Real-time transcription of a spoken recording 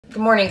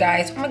Good morning,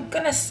 guys. Oh my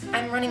goodness,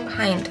 I'm running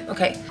behind.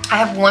 Okay, I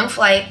have one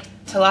flight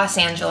to Los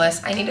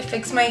Angeles. I need to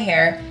fix my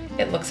hair.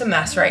 It looks a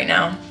mess right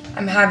now.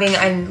 I'm having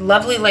a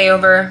lovely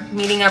layover,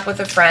 meeting up with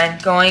a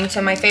friend, going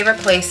to my favorite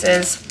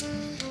places.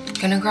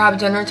 Gonna grab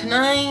dinner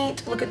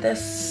tonight. Look at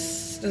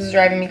this. This is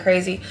driving me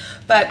crazy.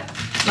 But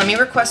let me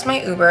request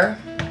my Uber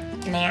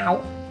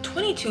now.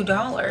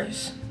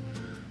 $22.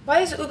 Why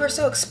is Uber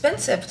so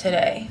expensive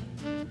today?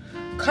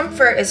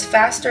 Comfort is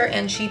faster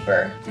and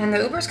cheaper, and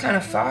the Uber's kind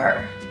of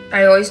far.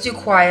 I always do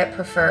quiet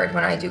preferred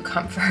when I do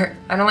comfort.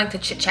 I don't like to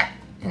chit chat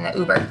in the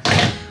Uber.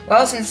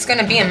 Well, since it's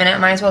gonna be a minute, I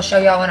might as well show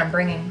y'all what I'm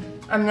bringing.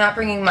 I'm not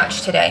bringing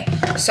much today.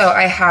 So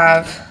I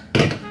have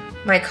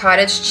my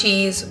cottage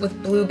cheese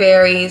with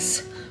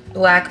blueberries,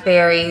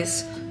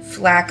 blackberries,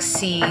 flax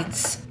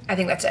seeds, I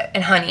think that's it,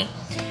 and honey.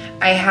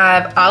 I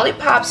have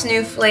Olipop's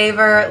new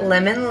flavor,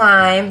 lemon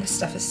lime. This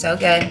stuff is so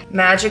good.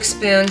 Magic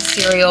Spoon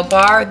cereal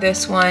bar.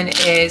 This one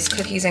is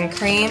cookies and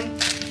cream.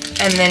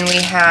 And then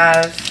we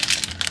have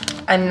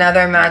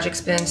another Magic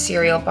Spoon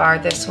cereal bar.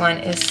 This one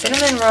is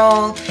cinnamon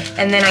roll.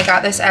 And then I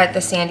got this at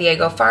the San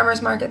Diego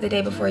Farmers Market the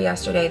day before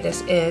yesterday.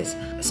 This is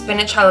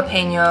spinach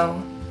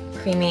jalapeno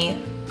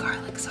creamy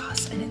garlic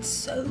sauce, and it's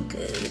so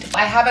good.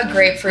 I have a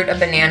grapefruit, a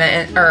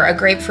banana, or a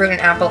grapefruit and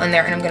apple in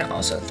there, and I'm gonna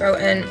also throw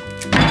in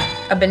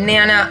a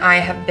banana. I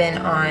have been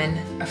on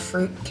a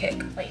fruit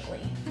kick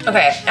lately.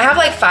 Okay, I have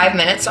like 5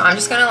 minutes, so I'm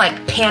just gonna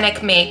like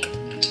panic make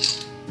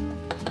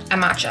a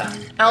matcha.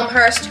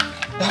 Elmhurst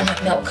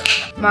walnut milk.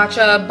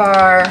 Matcha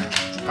bar,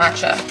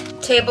 matcha.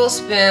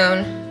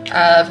 Tablespoon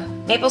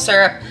of maple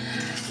syrup.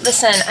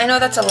 Listen, I know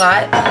that's a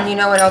lot, and you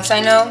know what else I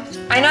know?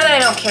 I know that I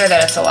don't care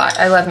that it's a lot.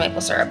 I love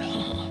maple syrup.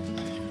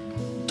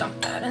 Dump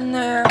that in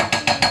there.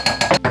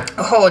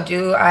 Oh,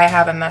 do I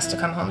have a mess to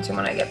come home to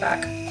when I get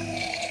back.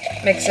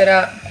 Mix it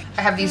up.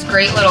 I have these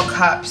great little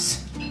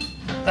cups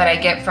that I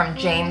get from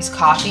James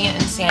Coffee in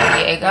San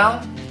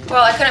Diego.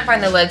 Well, I couldn't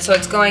find the lid, so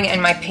it's going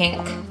in my pink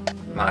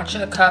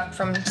matcha cup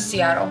from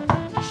Seattle.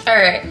 All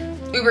right,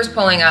 Uber's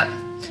pulling up.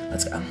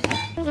 Let's go.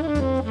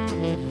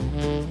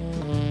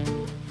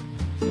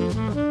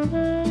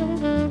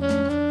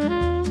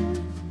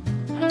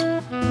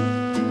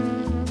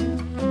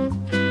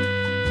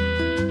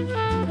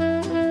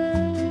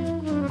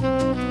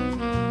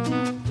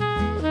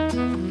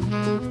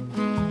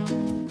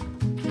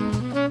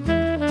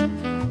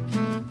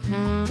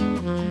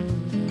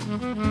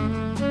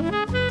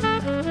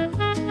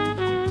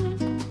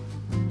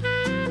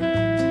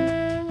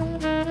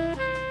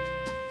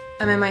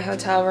 I'm in my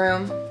hotel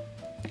room.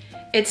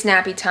 It's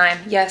nappy time.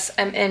 Yes,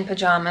 I'm in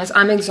pajamas.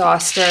 I'm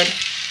exhausted.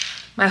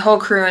 My whole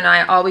crew and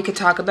I, all we could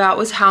talk about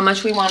was how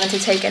much we wanted to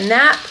take a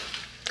nap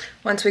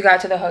once we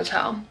got to the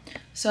hotel.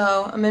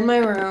 So I'm in my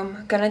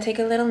room, gonna take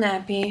a little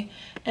nappy,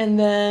 and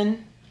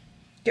then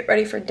get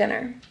ready for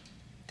dinner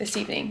this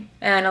evening.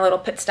 And a little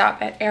pit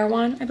stop at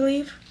Erewhon, I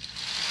believe.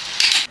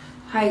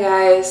 Hi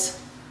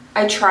guys.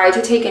 I tried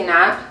to take a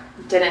nap.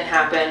 Didn't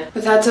happen,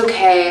 but that's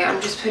okay.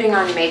 I'm just putting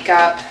on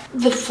makeup.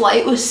 The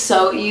flight was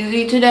so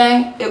easy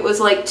today. It was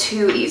like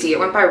too easy. It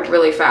went by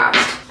really fast.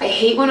 I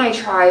hate when I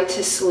try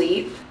to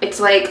sleep. It's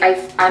like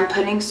I'm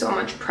putting so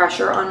much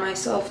pressure on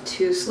myself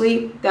to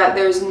sleep that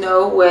there's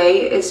no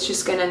way it's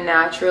just gonna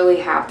naturally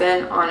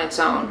happen on its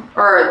own,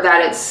 or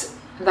that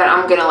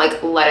I'm gonna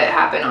like let it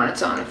happen on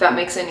its own, if that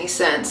makes any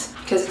sense.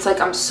 Because it's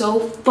like I'm so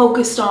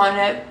focused on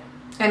it,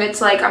 and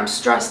it's like I'm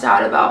stressed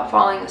out about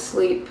falling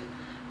asleep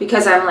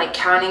because I'm like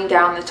counting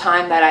down the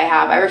time that I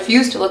have. I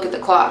refuse to look at the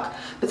clock,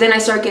 but then I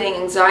start getting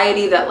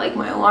anxiety that like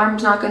my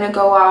alarm's not gonna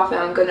go off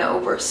and I'm gonna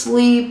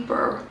oversleep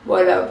or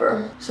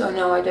whatever. So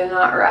no, I did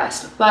not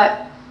rest,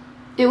 but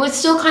it was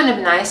still kind of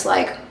nice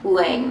like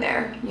laying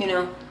there, you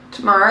know.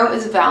 Tomorrow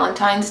is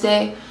Valentine's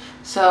Day,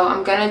 so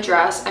I'm gonna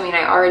dress. I mean,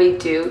 I already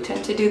do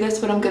tend to do this,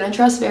 but I'm gonna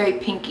dress very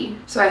pinky.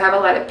 So I have a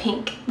lot of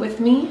pink with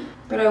me,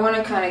 but I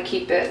wanna kind of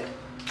keep it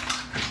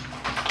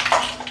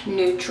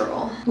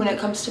neutral when it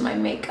comes to my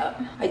makeup.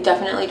 I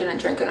definitely didn't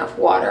drink enough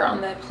water on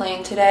the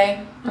plane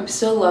today. I'm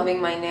still loving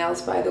my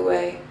nails, by the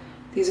way.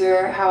 These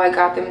are how I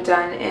got them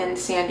done in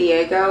San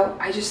Diego.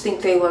 I just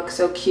think they look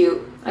so cute.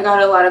 I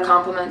got a lot of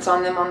compliments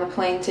on them on the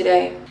plane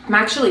today. I'm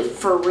actually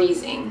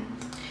freezing.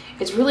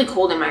 It's really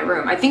cold in my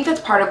room. I think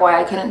that's part of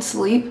why I couldn't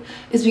sleep,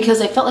 is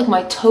because I felt like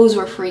my toes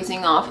were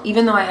freezing off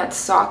even though I had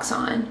socks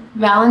on.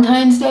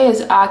 Valentine's Day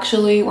is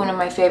actually one of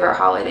my favorite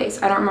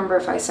holidays. I don't remember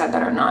if I said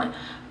that or not.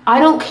 I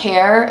don't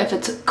care if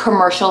it's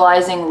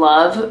commercializing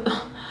love.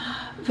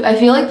 I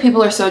feel like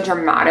people are so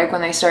dramatic when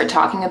they start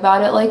talking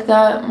about it like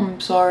that. I'm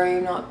sorry,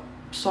 not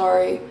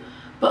sorry.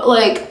 But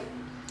like,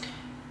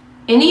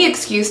 any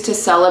excuse to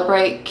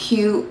celebrate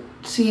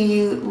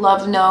cutesy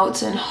love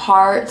notes and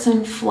hearts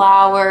and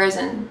flowers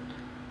and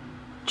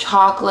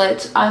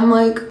chocolates, I'm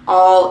like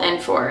all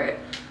in for it.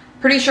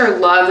 Pretty sure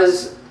love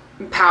is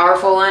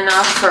powerful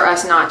enough for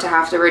us not to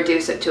have to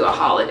reduce it to a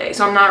holiday.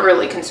 So I'm not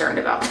really concerned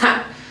about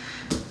that.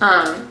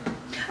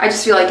 I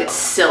just feel like it's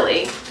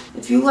silly.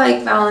 If you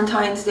like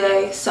Valentine's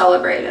Day,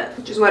 celebrate it,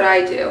 which is what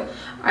I do.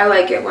 I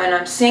like it when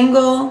I'm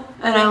single,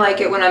 and I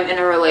like it when I'm in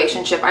a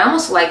relationship. I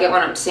almost like it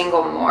when I'm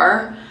single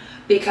more,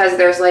 because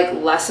there's like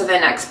less of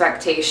an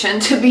expectation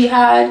to be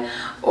had,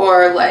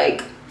 or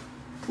like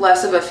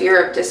less of a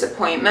fear of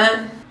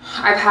disappointment.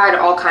 I've had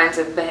all kinds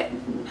of,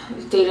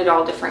 dated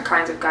all different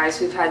kinds of guys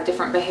who've had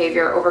different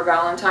behavior over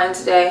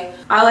Valentine's Day.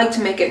 I like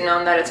to make it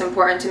known that it's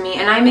important to me,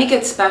 and I make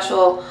it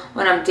special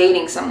when I'm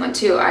dating someone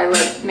too. I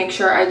like make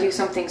sure I do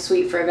something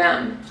sweet for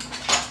them.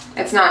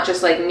 It's not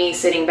just like me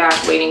sitting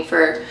back waiting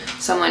for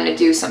someone to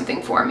do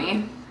something for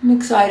me. I'm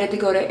excited to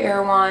go to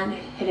Erewhon,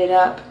 hit it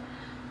up.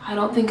 I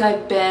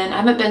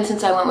haven't been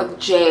since I went with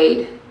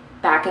Jade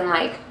back in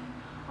like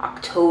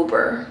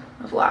October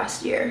of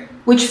last year,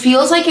 which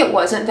feels like it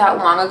wasn't that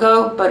long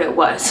ago, but it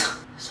was.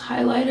 This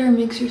highlighter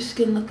makes your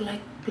skin look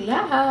like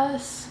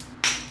glass.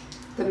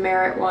 The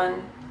Merit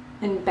one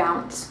in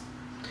Bounce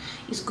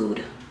is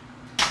good.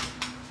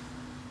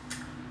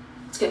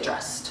 Let's get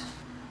dressed.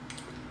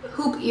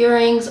 Hoop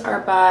earrings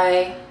are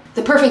by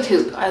The Perfect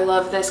Hoop. I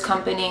love this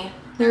company.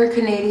 They're a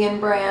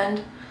Canadian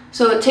brand.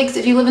 So it takes,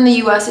 if you live in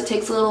the US, it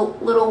takes a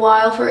little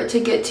while for it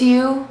to get to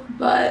you,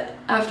 but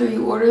after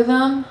you order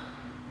them,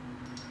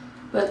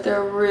 but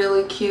they're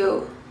really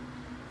cute.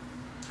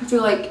 I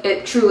feel like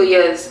it truly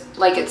is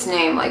like its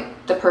name,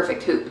 like The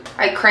Perfect Hoop.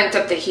 I cranked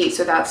up the heat,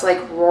 so that's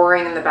like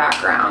roaring in the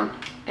background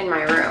in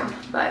my room,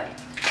 but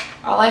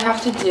all I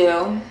have to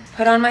do,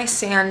 put on my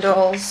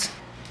sandals.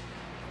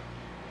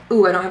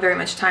 Ooh, I don't have very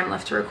much time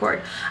left to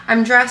record.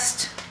 I'm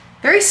dressed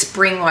very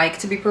spring-like,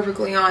 to be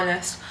perfectly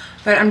honest,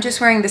 but I'm just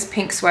wearing this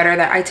pink sweater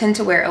that I tend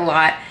to wear a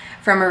lot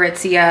from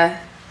Aritzia,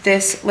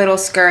 this little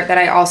skirt that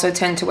I also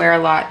tend to wear a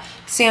lot,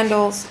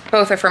 sandals,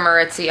 both are from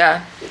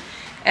Aritzia,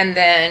 and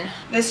then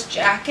this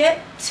jacket.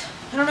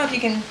 I don't know if you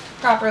can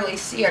properly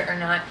see it or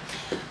not,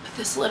 but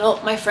this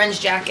little, my friend's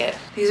jacket.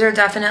 These are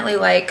definitely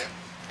like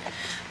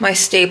my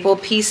staple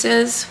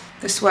pieces.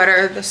 The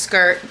sweater, the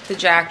skirt, the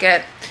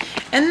jacket.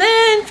 And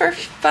then for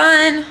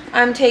fun,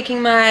 I'm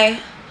taking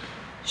my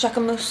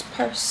Jacquemus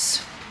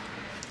purse,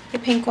 the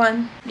pink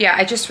one. Yeah,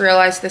 I just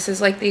realized this is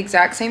like the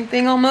exact same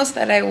thing almost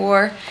that I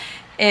wore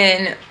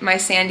in my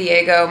San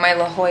Diego, my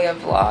La Jolla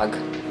vlog.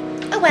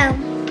 Oh well,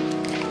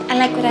 I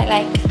like what I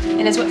like.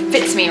 And it's what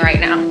fits me right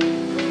now.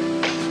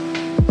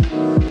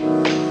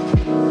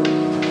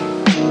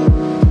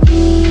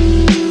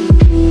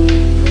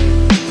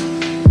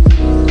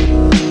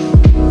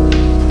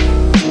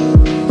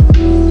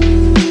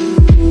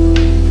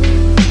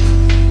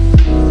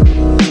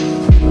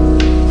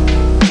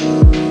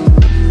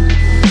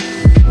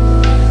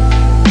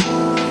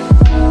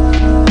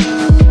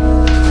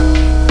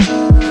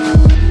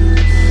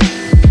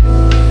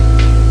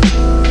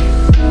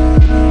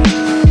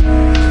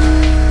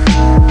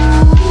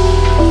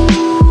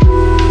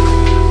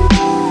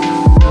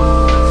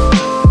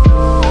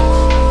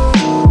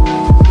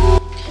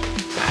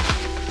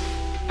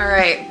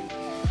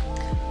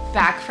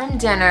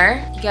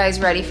 Dinner. You guys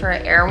ready for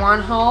an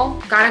Erewhon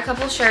haul? Got a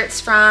couple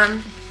shirts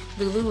from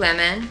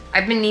Lululemon.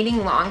 I've been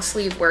needing long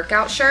sleeve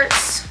workout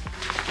shirts.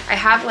 I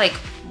have like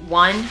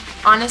one,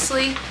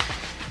 honestly,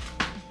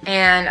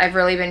 and I've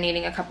really been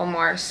needing a couple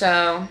more,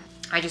 so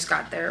I just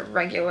got their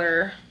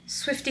regular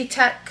Swifty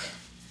Tech.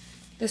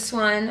 This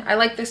one, I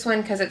like this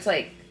one because it's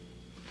like,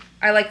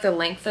 I like the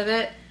length of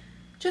it.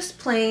 Just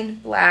plain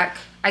black.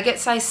 I get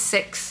size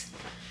 6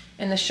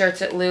 in the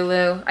shirts at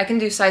Lulu. I can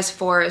do size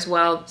 4 as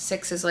well.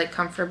 6 is like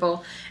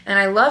comfortable. And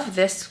I love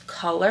this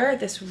color,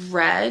 this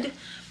red.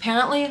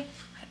 Apparently,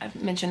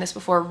 I've mentioned this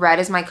before, red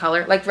is my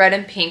color. Like red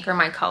and pink are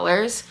my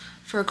colors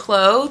for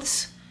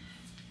clothes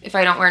if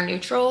I don't wear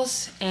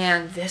neutrals.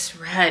 And this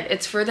red,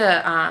 it's for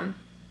the,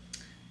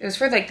 it was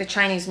for like the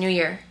Chinese New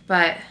Year,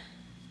 but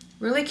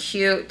really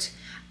cute.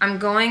 I'm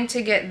going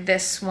to get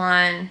this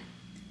one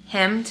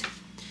hemmed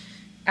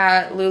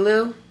at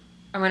Lulu.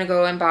 I'm gonna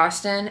go in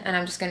Boston and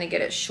I'm just gonna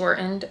get it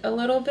shortened a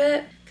little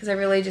bit because I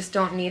really just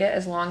don't need it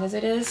as long as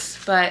it is,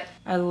 but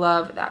I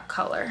love that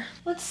color.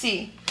 Let's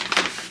see.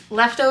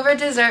 Leftover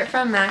dessert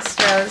from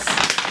Mastros.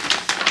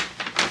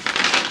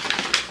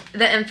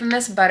 The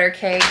infamous butter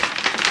cake.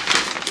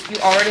 You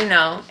already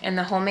know, and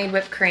the homemade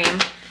whipped cream.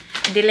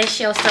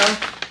 Delicioso.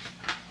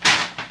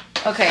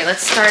 Okay,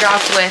 let's start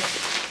off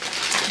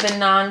with the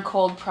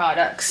non-cold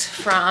products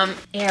from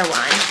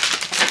Erewhon.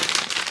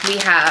 We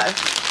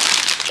have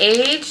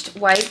aged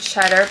white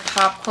cheddar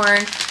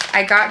popcorn.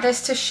 I got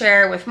this to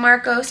share with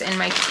Marcos and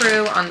my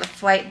crew on the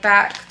flight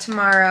back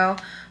tomorrow.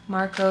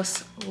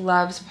 Marcos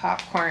loves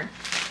popcorn.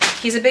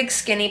 He's a big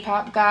skinny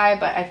pop guy,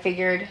 but I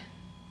figured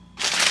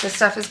this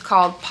stuff is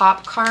called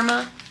Pop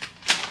Karma.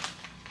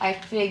 I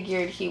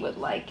figured he would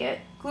like it.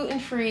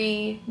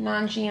 Gluten-free,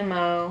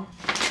 non-GMO.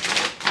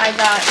 I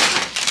got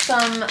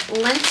some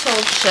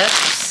lentil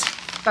chips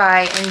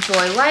by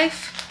Enjoy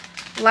Life.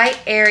 Light,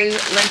 airy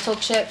lentil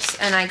chips,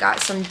 and I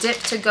got some dip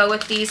to go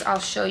with these. I'll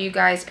show you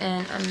guys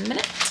in a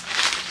minute.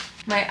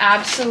 My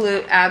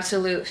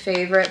absolute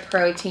favorite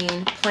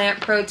protein,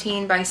 plant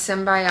protein by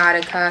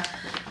Symbiotica.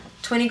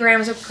 20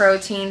 grams of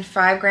protein,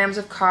 5 grams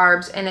of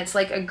carbs, and it's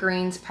like a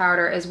greens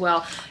powder as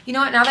well. You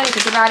know what, now that I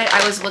think about it,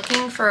 I was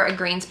looking for a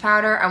greens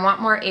powder. I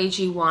want more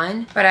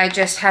AG1, but I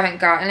just haven't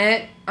gotten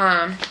it.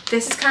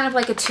 This is kind of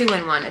like a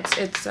 2-in-1.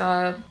 It's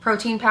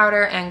protein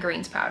powder and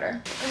greens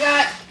powder. I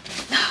got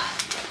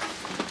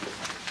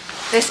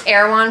this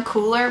Erewhon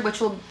cooler, which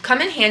will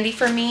come in handy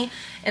for me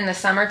in the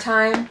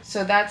summertime,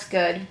 so that's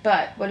good.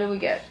 But what do we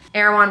get?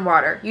 Erewhon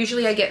water.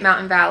 Usually I get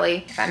Mountain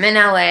Valley. If I'm in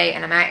LA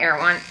and I'm at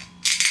Erewhon,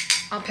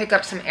 I'll pick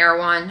up some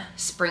Erewhon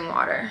spring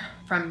water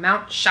from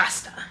Mount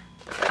Shasta.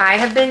 I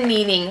have been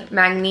needing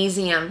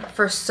magnesium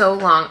for so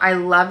long. I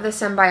love the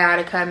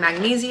Symbiotica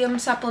magnesium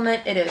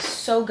supplement. It is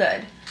so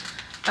good.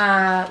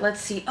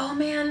 Let's see. Oh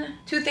man,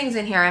 2 things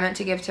in here I meant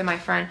to give to my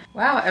friend.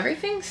 Wow,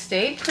 everything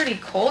stayed pretty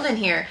cold in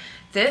here.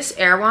 This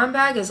Erewhon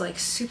bag is like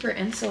super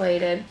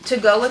insulated. To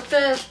go with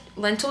the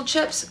lentil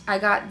chips, I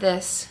got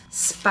this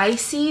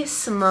spicy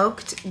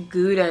smoked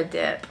Gouda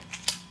dip.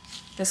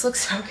 This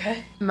looks so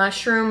good.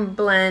 Mushroom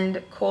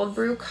blend cold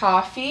brew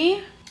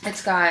coffee.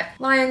 It's got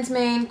lion's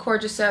mane,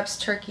 cordyceps,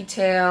 turkey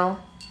tail.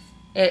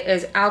 It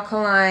is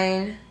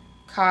alkaline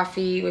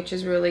coffee, which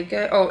is really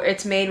good. Oh,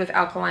 it's made with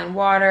alkaline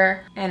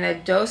water and a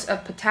dose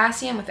of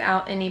potassium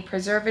without any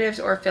preservatives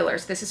or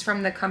fillers. This is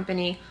from the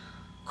company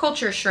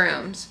Culture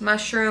Shrooms,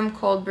 mushroom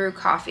cold brew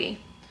coffee.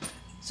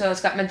 So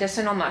it's got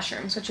medicinal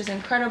mushrooms, which is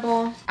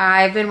incredible.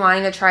 I've been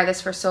wanting to try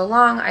this for so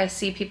long. I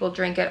see people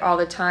drink it all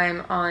the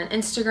time on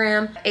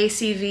Instagram.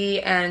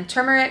 ACV and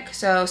turmeric,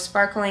 so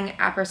sparkling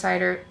apple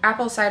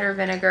cider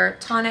vinegar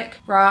tonic,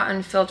 raw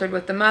unfiltered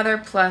with the mother,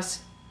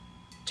 plus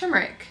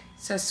turmeric.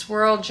 So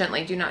swirl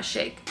gently, do not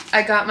shake.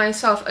 I got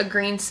myself a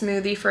green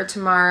smoothie for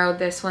tomorrow.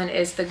 This one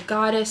is the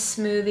Goddess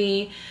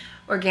smoothie,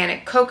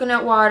 organic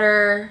coconut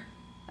water,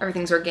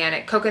 everything's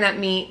organic, coconut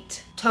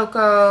meat,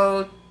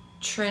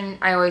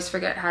 I always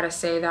forget how to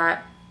say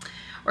that.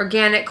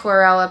 Organic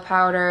chlorella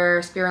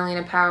powder,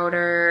 spirulina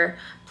powder,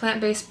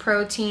 plant-based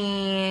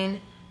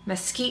protein,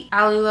 mesquite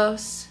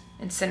allulose,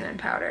 and cinnamon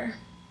powder.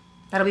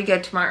 That'll be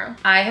good tomorrow.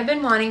 I have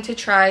been wanting to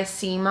try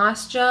sea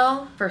moss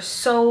gel for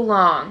so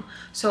long.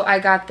 So I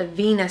got the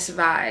Venus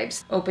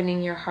Vibes,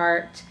 opening your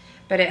heart.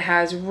 But it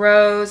has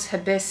rose,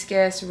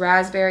 hibiscus,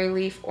 raspberry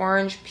leaf,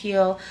 orange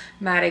peel,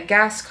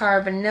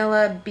 Madagascar,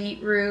 vanilla,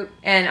 beetroot,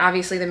 and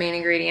obviously the main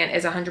ingredient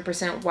is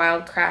 100%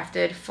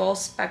 wild-crafted,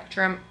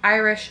 full-spectrum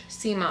Irish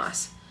sea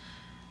moss.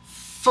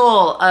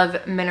 Full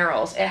of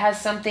minerals. It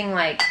has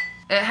like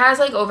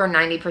over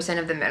 90%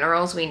 of the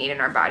minerals we need in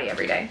our body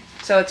every day.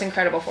 So it's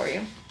incredible for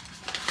you.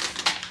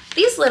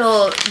 These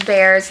little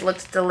bears look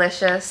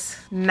delicious.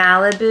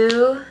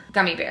 Malibu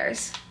gummy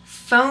bears.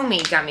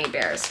 Foamy gummy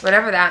bears,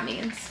 whatever that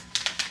means.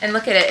 And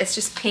look at it, it's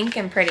just pink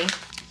and pretty.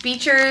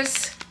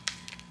 Beecher's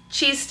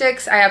cheese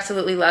sticks. I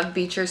absolutely love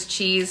Beecher's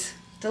cheese.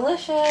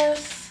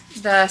 Delicious.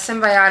 The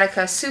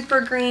Symbiotica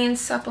Super Green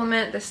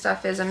supplement. This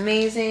stuff is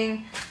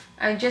amazing.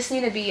 I just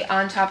need to be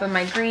on top of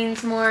my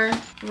greens more.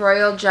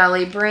 Royal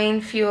Jelly Brain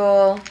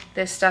Fuel.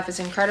 This stuff is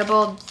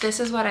incredible.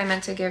 This is what I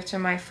meant to give to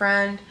my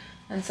friend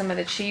and some of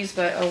the cheese,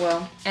 but oh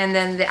well. And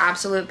then the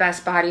absolute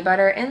best body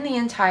butter in the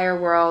entire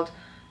world.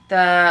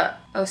 The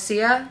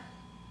Osea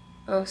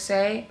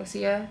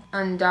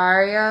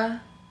Undaria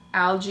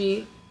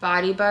algae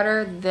body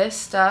butter. This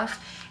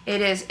stuff,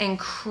 it is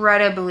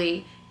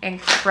incredibly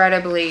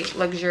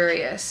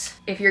luxurious.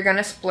 If you're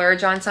gonna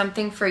splurge on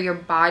something for your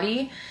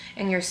body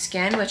and your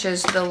skin, which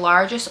is the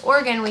largest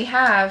organ we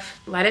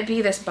have, let it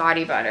be this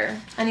body butter.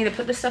 I need to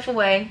put this stuff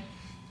away.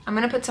 I'm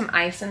gonna put some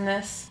ice in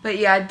this. But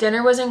yeah,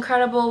 dinner was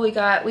incredible.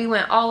 We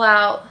went all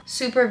out,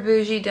 super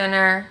bougie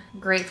dinner.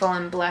 Grateful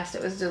and blessed,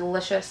 it was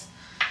delicious.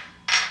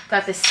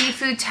 Got the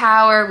seafood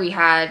tower. We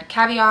had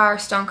caviar,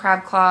 stone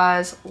crab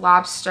claws,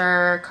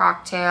 lobster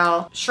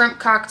cocktail, shrimp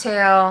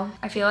cocktail.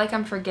 I feel like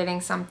I'm forgetting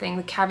something.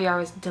 The caviar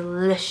was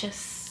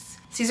delicious.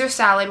 Caesar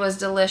salad was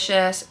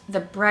delicious.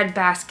 The bread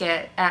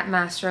basket at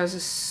Mastros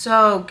is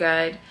so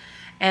good.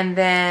 And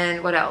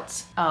then what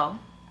else? Oh,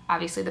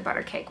 obviously the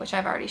butter cake, which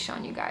I've already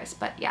shown you guys.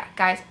 But yeah,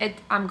 guys,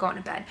 I'm going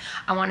to bed.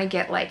 I want to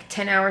get like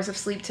 10 hours of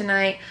sleep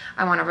tonight.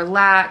 I want to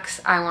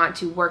relax. I want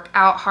to work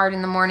out hard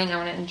in the morning. I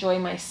want to enjoy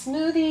my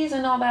smoothies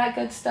and all that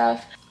good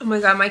stuff. Oh my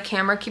God, my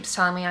camera keeps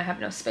telling me I have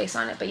no space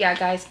on it. But yeah,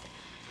 guys,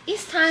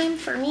 it's time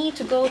for me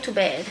to go to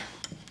bed.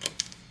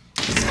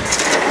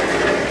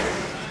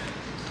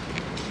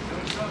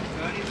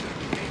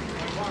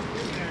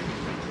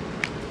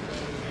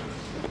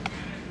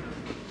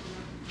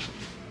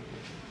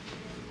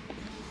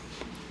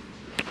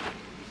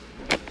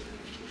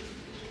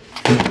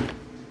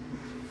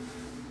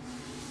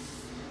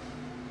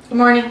 Good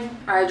morning.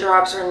 Eye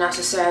drops are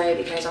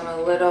necessary because I'm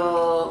a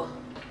little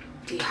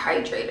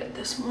dehydrated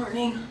this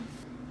morning.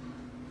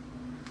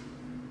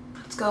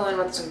 Let's go in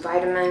with some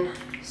vitamin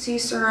C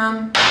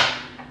serum.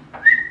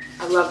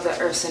 I love the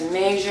Ursa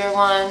Major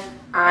one.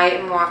 I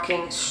am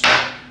walking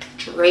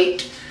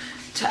straight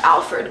to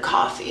Alfred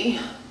coffee.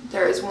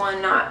 There is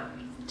one not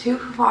too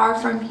far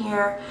from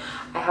here.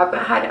 I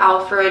haven't had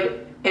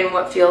Alfred in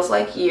what feels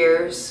like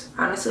years.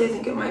 Honestly, I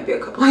think it might be a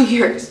couple of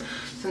years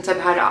since I've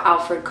had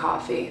Alfred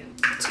coffee.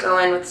 Let's go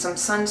in with some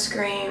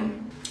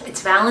sunscreen.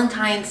 It's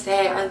Valentine's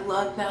Day. I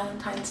love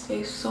Valentine's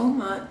Day so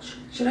much.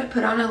 Should I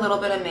put on a little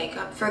bit of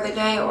makeup for the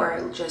day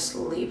or just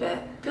leave it?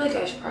 I feel like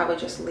I should probably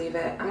just leave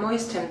it. I'm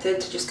always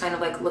tempted to just kind of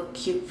like look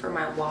cute for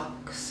my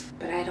walks,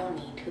 but I don't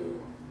need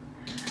to.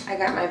 I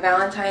got my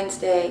Valentine's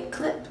Day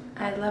clip.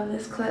 I love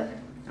this clip.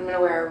 I'm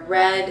gonna wear a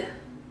red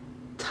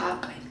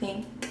top, I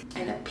think,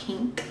 and a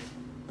pink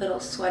little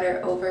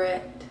sweater over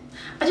it.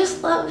 I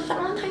just love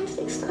Valentine's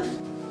Day stuff.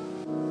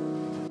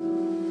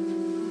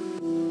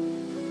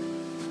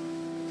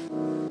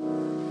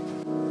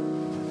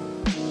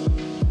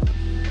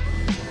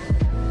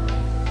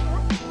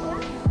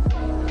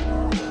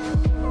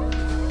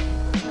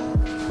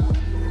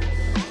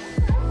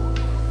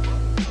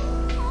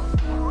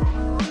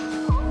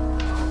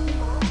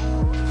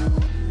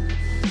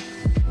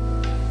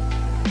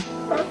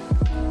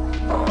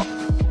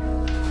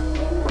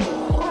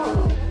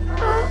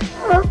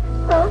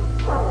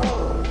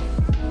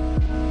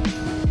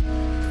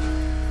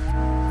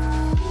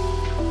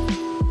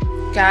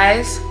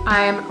 Guys,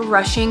 I'm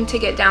rushing to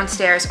get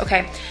downstairs.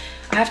 Okay,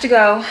 I have to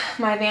go.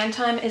 My van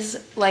time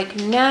is like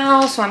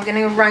now, so I'm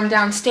gonna run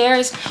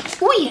downstairs.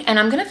 Ooh, and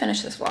I'm gonna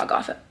finish this vlog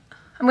off.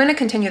 I'm gonna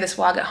continue this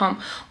vlog at home.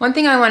 One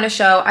thing I want to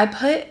show, I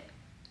put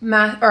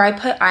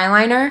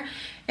eyeliner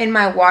in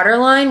my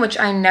waterline, which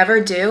I never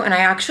do, and I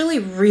actually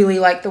really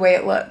like the way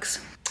it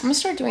looks. I'm gonna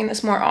start doing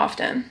this more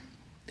often.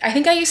 I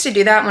think I used to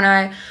do that when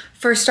I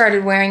first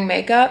started wearing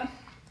makeup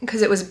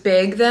because it was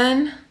big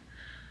then.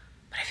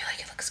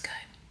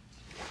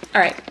 All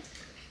right,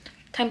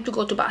 time to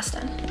go to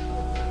Boston.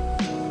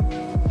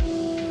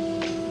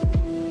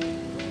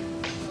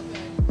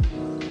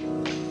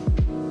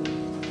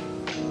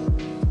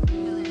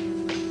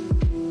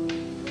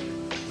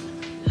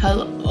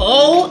 Hello,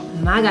 oh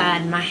my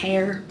God, my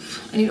hair.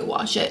 I need to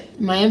wash it.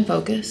 Am I in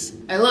focus?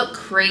 I look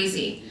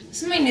crazy.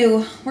 This is my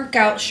new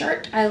workout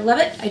shirt. I love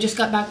it. I just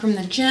got back from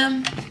the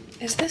gym.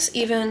 Is this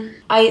even?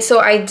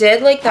 So I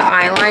did like the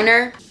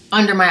eyeliner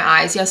under my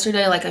eyes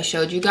yesterday, like I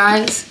showed you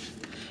guys.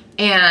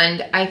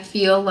 And I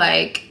feel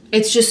like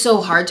it's just so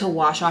hard to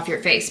wash off your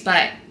face,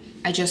 but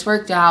I just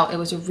worked out. It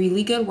was a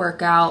really good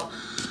workout.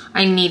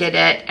 I needed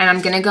it. And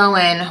I'm gonna go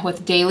in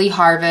with Daily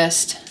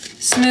Harvest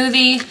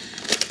smoothie.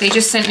 They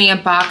just sent me a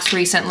box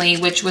recently,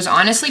 which was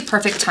honestly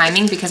perfect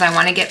timing because I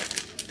wanna get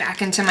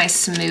back into my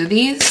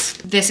smoothies.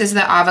 This is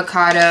the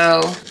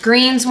avocado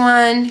greens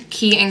one,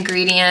 key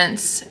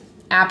ingredients,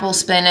 apple,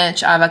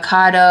 spinach,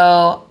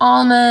 avocado,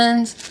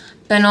 almonds,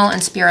 fennel,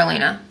 and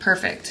spirulina.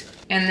 Perfect.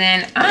 And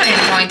then I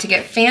am going to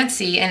get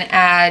fancy and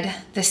add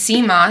the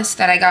sea moss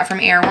that I got from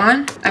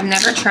Erewhon. I've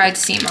never tried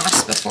sea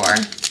moss before.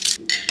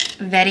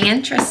 Very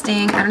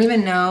interesting. I don't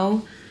even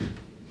know.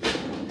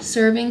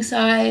 Serving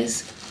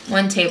size,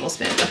 1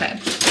 tablespoon. Okay,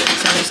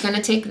 so I'm just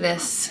gonna take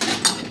this.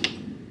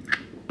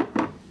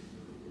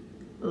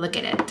 Look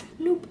at it.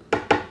 Nope.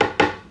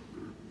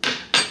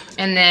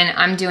 And then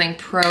I'm doing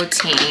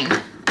protein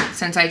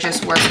since I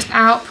just worked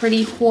out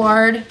pretty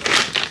hard.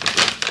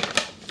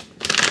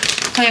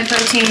 Plant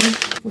protein.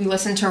 We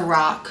listened to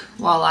rock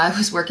while I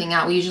was working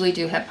out. We usually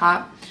do hip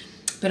hop,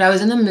 but I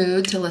was in the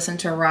mood to listen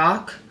to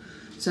rock.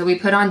 So we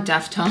put on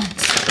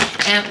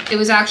Deftones and it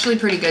was actually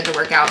pretty good to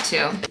work out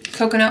too.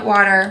 Coconut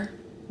water,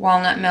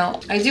 walnut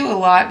milk. I do a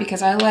lot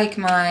because I like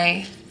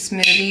my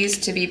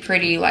smoothies to be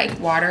pretty like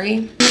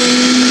watery.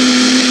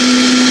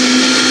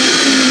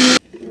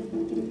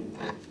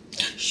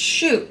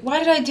 Shoot, why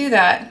did I do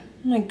that?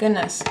 Oh my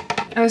goodness.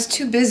 I was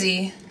too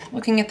busy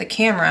looking at the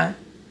camera,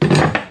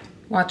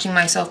 watching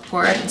myself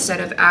pour it instead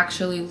of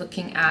actually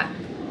looking at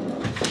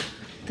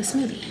the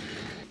smoothie.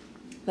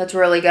 That's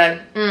really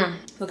good.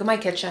 Look at my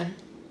kitchen.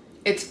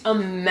 It's a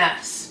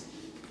mess.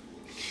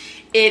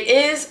 It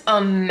is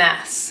a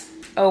mess.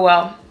 Oh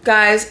well.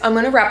 Guys, I'm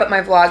gonna wrap up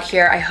my vlog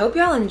here. I hope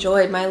y'all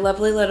enjoyed my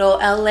lovely little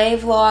LA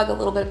vlog, a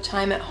little bit of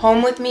time at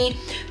home with me.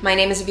 My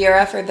name is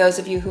Vera, for those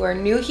of you who are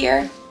new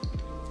here.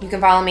 You can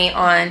follow me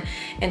on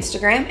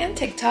Instagram and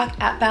TikTok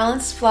at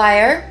Balanced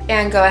Flyer,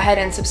 and go ahead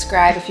and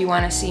subscribe if you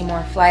want to see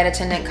more flight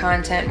attendant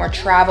content, more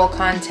travel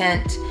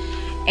content,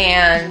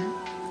 and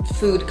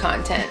food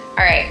content.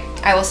 All right,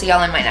 I will see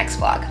y'all in my next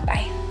vlog.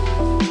 Bye.